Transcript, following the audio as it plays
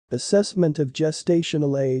Assessment of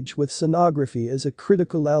gestational age with sonography is a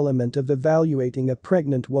critical element of evaluating a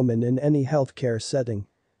pregnant woman in any healthcare setting.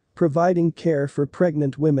 Providing care for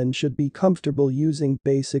pregnant women should be comfortable using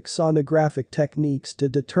basic sonographic techniques to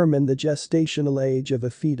determine the gestational age of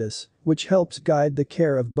a fetus, which helps guide the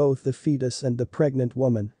care of both the fetus and the pregnant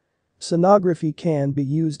woman. Sonography can be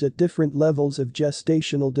used at different levels of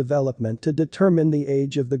gestational development to determine the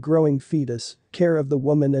age of the growing fetus, care of the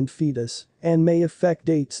woman and fetus, and may affect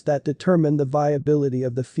dates that determine the viability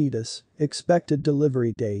of the fetus, expected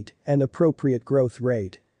delivery date, and appropriate growth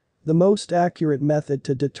rate. The most accurate method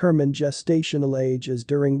to determine gestational age is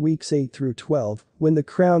during weeks 8 through 12, when the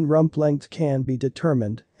crown rump length can be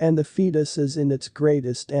determined, and the fetus is in its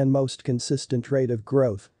greatest and most consistent rate of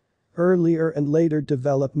growth. Earlier and later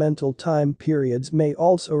developmental time periods may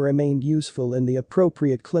also remain useful in the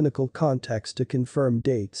appropriate clinical context to confirm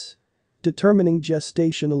dates. Determining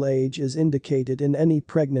gestational age is indicated in any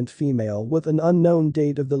pregnant female with an unknown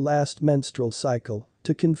date of the last menstrual cycle,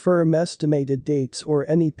 to confirm estimated dates, or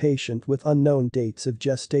any patient with unknown dates of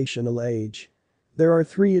gestational age. There are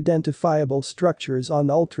 3 identifiable structures on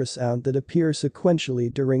ultrasound that appear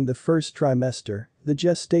sequentially during the first trimester: the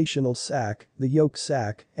gestational sac, the yolk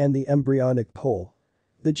sac, and the embryonic pole.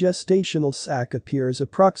 The gestational sac appears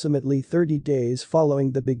approximately 30 days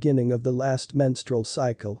following the beginning of the last menstrual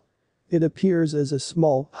cycle. It appears as a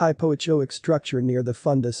small, hypoechoic structure near the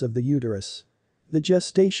fundus of the uterus. The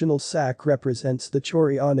gestational sac represents the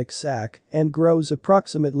chorionic sac and grows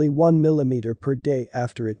approximately 1 mm per day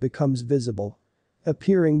after it becomes visible.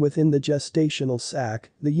 Appearing within the gestational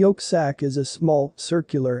sac, the yolk sac is a small,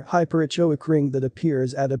 circular, hyperechoic ring that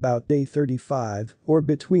appears at about day 35, or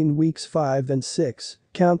between weeks 5 and 6,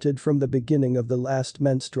 counted from the beginning of the last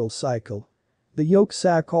menstrual cycle. The yolk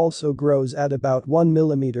sac also grows at about 1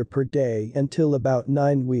 mm per day until about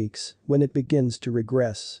 9 weeks, when it begins to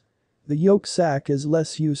regress. The yolk sac is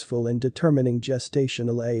less useful in determining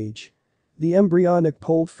gestational age. The embryonic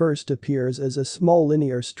pole first appears as a small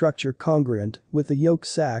linear structure congruent with the yolk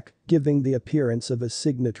sac, giving the appearance of a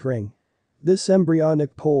signet ring. This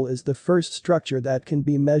embryonic pole is the first structure that can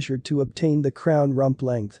be measured to obtain the crown rump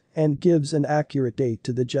length and gives an accurate date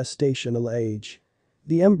to the gestational age.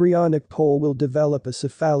 The embryonic pole will develop a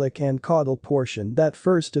cephalic and caudal portion that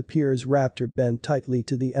first appears wrapped or bent tightly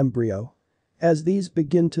to the embryo. As these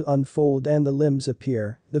begin to unfold and the limbs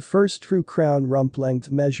appear, the first true crown rump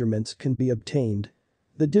length measurements can be obtained.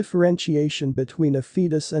 The differentiation between a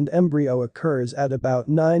fetus and embryo occurs at about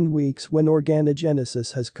 9 weeks when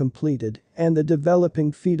organogenesis has completed, and the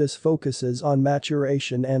developing fetus focuses on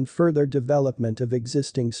maturation and further development of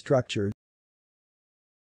existing structures.